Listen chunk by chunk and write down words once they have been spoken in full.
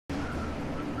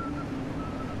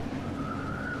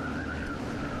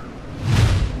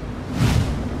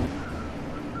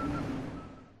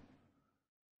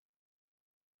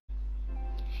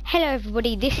Hello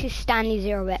everybody, this is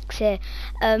Stanley0x here.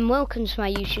 Welcome to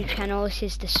my YouTube channel. This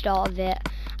is the start of it,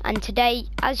 and today,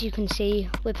 as you can see,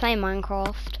 we're playing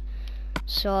Minecraft.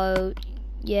 So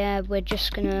yeah, we're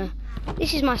just gonna,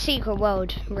 this is my secret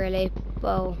world really,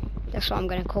 well that's what I'm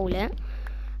gonna call it,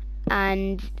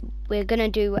 and we're gonna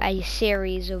do a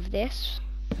series of this.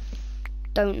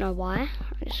 Don't know why,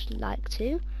 I just like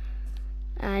to.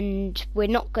 And we're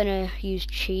not gonna use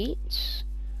cheats,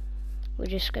 we're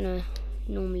just gonna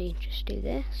normally just do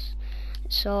this.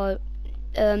 So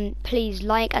please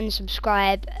like and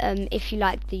subscribe if you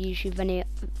like the YouTube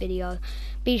video.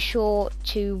 Be sure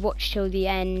to watch till the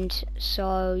end.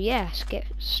 So yeah, let's get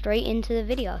straight into the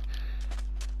video.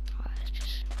 Alright, let's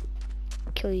just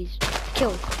kill these.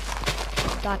 Kill.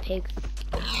 Die, pig.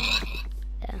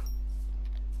 There.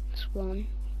 That's one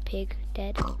pig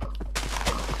dead.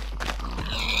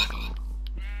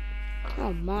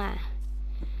 Oh my.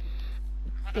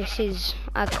 This is,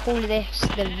 I call this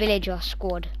the villager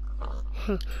squad.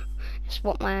 It's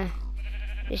what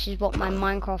this is what my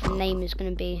Minecraft name is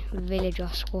going to be, villager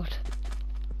squad.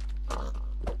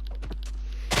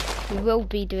 We will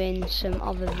be doing some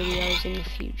other videos in the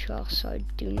future, so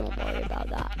do not worry about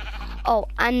that. Oh,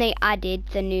 and they added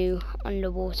the new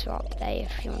underwater update,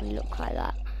 if you want to look like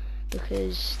that.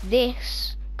 Because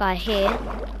this guy here,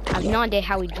 I have no idea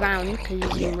how he drowned, because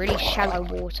he's in really shallow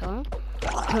water.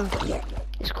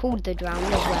 It's called the drown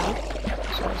as well,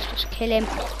 so let's just kill him.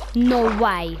 No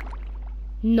way.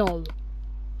 No.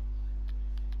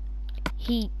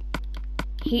 He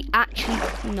actually,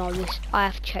 no, this, I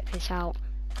have to check this out.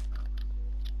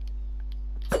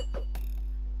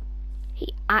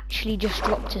 He actually just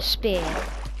dropped a spear.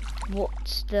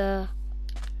 What's the,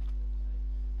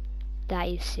 that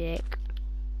is sick.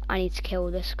 I need to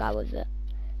kill this guy with it.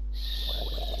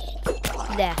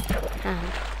 There.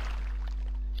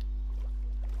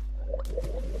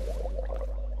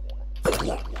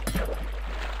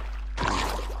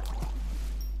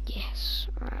 Yes,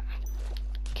 alright.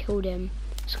 Killed him.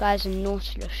 This guy's a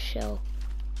Nautilus shell.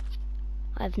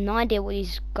 I have no idea what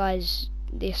these guys,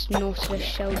 this Nautilus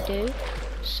shell do.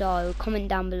 So comment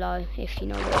down below if you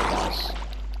know what it does.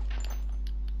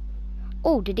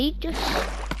 Oh, did he just?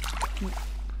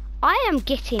 I am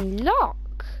getting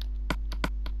luck.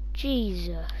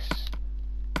 Jesus.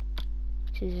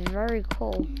 This is very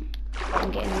cool.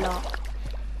 I'm getting luck.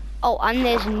 Oh, and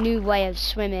there's a new way of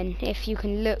swimming. If you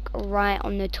can look right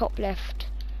on the top left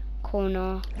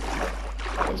corner,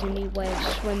 there's a new way of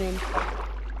swimming.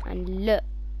 And look.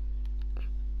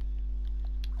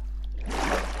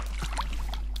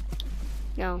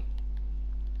 No,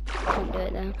 can't do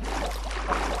it there.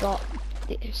 But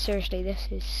seriously, this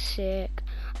is sick.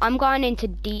 I'm going into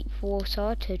deep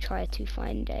water to try to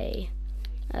find a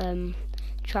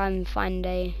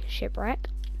shipwreck.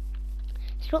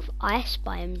 There's a lot of ice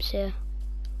biomes here.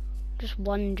 Just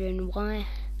wondering why.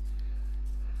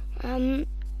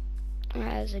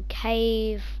 There's a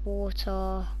cave,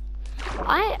 water.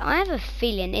 I have a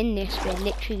feeling in this we're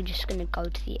literally just gonna go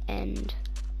to the end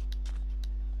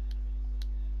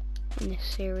in this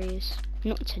series.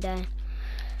 Not today.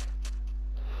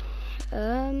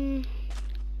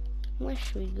 Where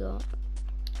should we go?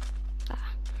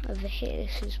 Ah, over here.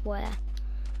 This is where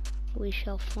we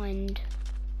shall find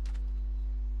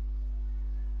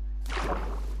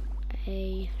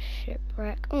a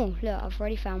shipwreck. Oh look, I've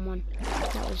already found one.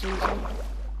 That was easy.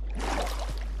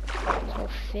 There's a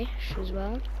fish as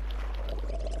well.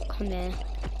 Come here.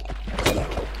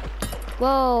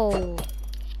 Whoa!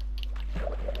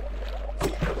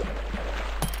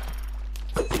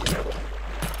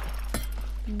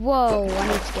 Whoa, I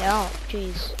need to get up,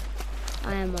 jeez.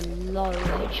 I am on low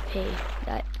HP.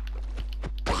 That.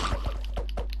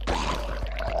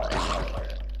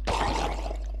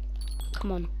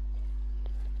 Come on.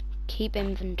 Keep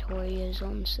inventory is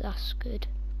on, so that's good.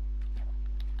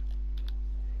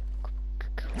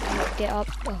 Get up.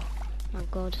 Oh my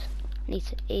god. I need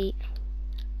to eat.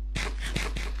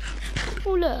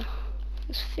 Oh look.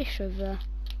 There's fish over there.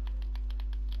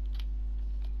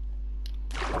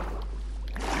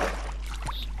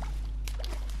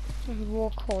 Raw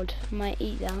cod. I might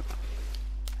eat that.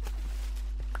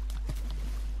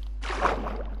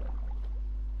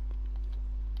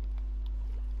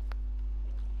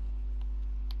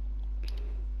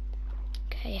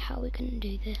 Okay, how are we gonna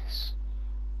do this?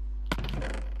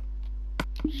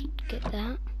 Just get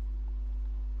that.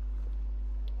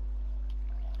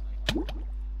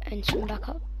 And swim back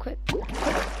up. Quick.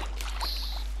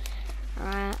 Yes.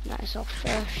 Alright, that is our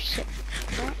first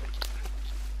shipwreck.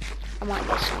 I might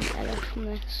get some yellow from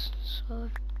this, so.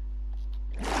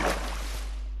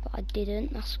 But I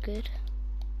didn't, that's good.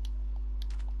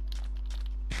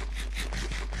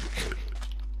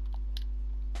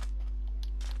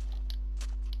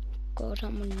 god,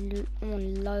 I'm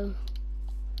on low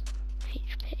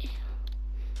HP.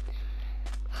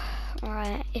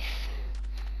 Alright, if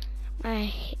I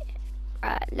hit,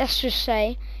 let's just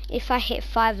say if I hit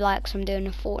 5 likes, I'm doing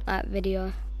a Fortnite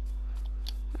video,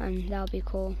 and that'll be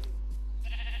cool.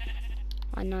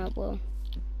 I know it will.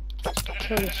 Just to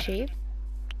kill the sheep.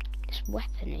 This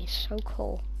weapon is so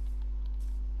cool.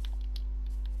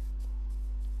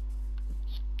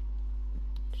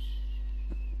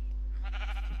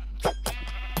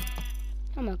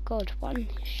 Oh my god, one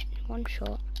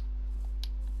shot.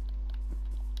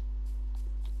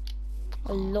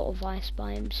 A lot of ice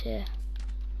biomes here.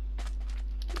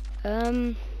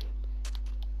 It's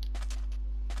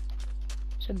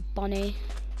a bunny.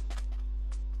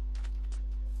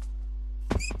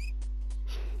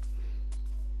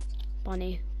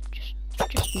 Bunny, just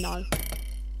no.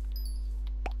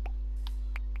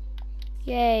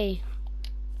 Yay!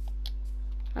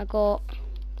 I got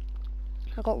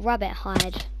rabbit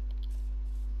hide.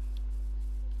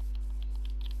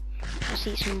 Let's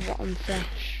eat some rotten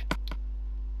fish.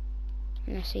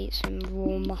 And let's eat some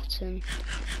raw mutton.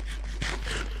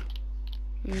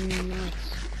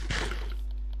 Nice.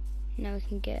 Now we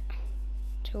can get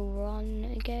to run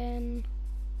again.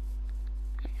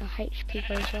 Our HP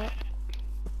goes up.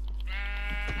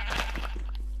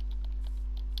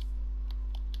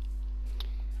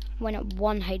 Went up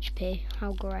 1 HP.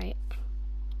 How great.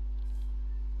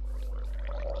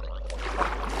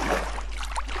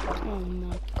 Oh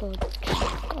my god.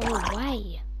 Just go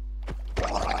away.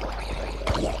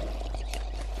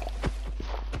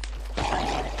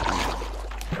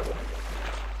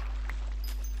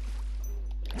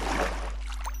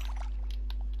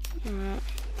 Alright.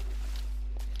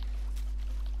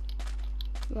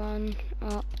 Run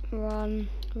up, run.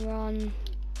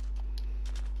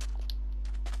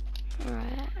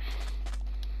 Alright.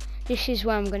 This is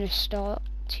where I'm going to start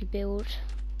to build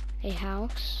a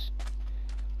house.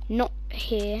 Not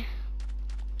here.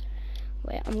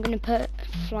 Wait, I'm going to put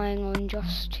flying on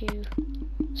just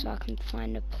so I can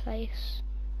find a place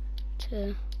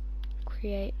to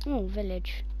create. Oh,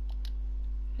 village.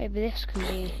 Maybe this can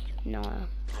be. No,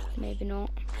 maybe not.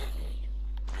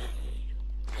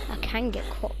 I can get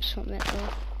crops from it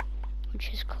though, which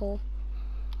is cool.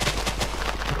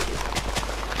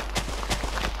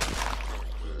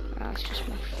 That's just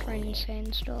my friend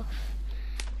saying stuff.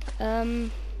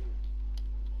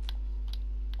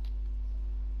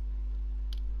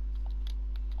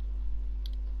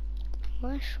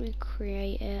 Where should we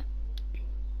create it?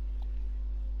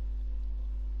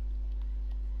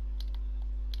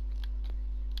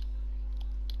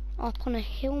 Up on a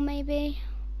hill maybe?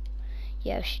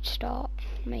 Yeah, we should start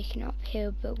making up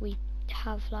here, but we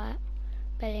have like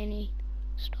barely any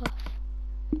stuff.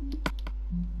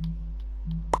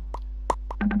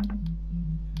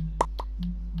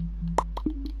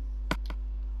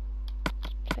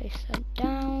 Place that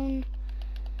down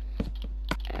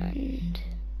and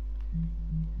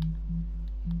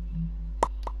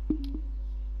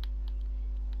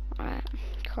alright,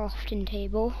 crafting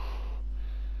table.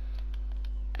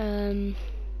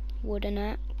 Wooden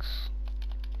axe.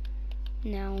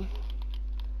 Now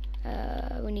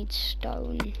we need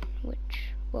stone,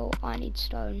 which, well, I need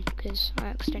stone because I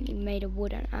accidentally made a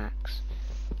wooden axe,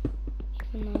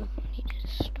 even though I needed a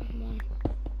stone one.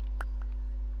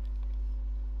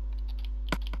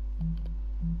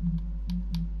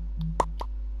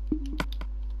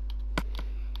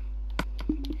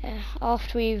 Yeah,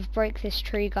 after we break this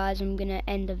tree, guys, I'm gonna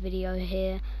end the video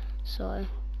here. So,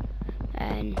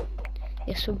 and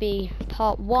this will be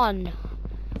part 1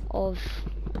 of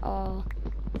our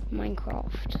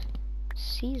Minecraft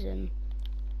season.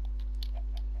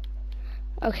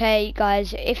 Okay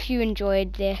guys, if you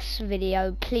enjoyed this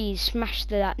video, please smash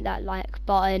that like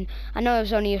button. I know it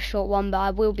was only a short one, but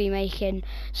I will be making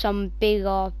some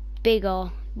bigger,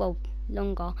 well,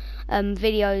 longer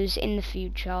videos in the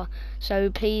future, so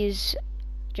please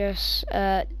just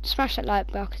smash that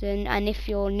like button, and if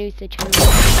you're new to the channel,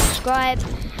 subscribe,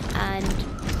 and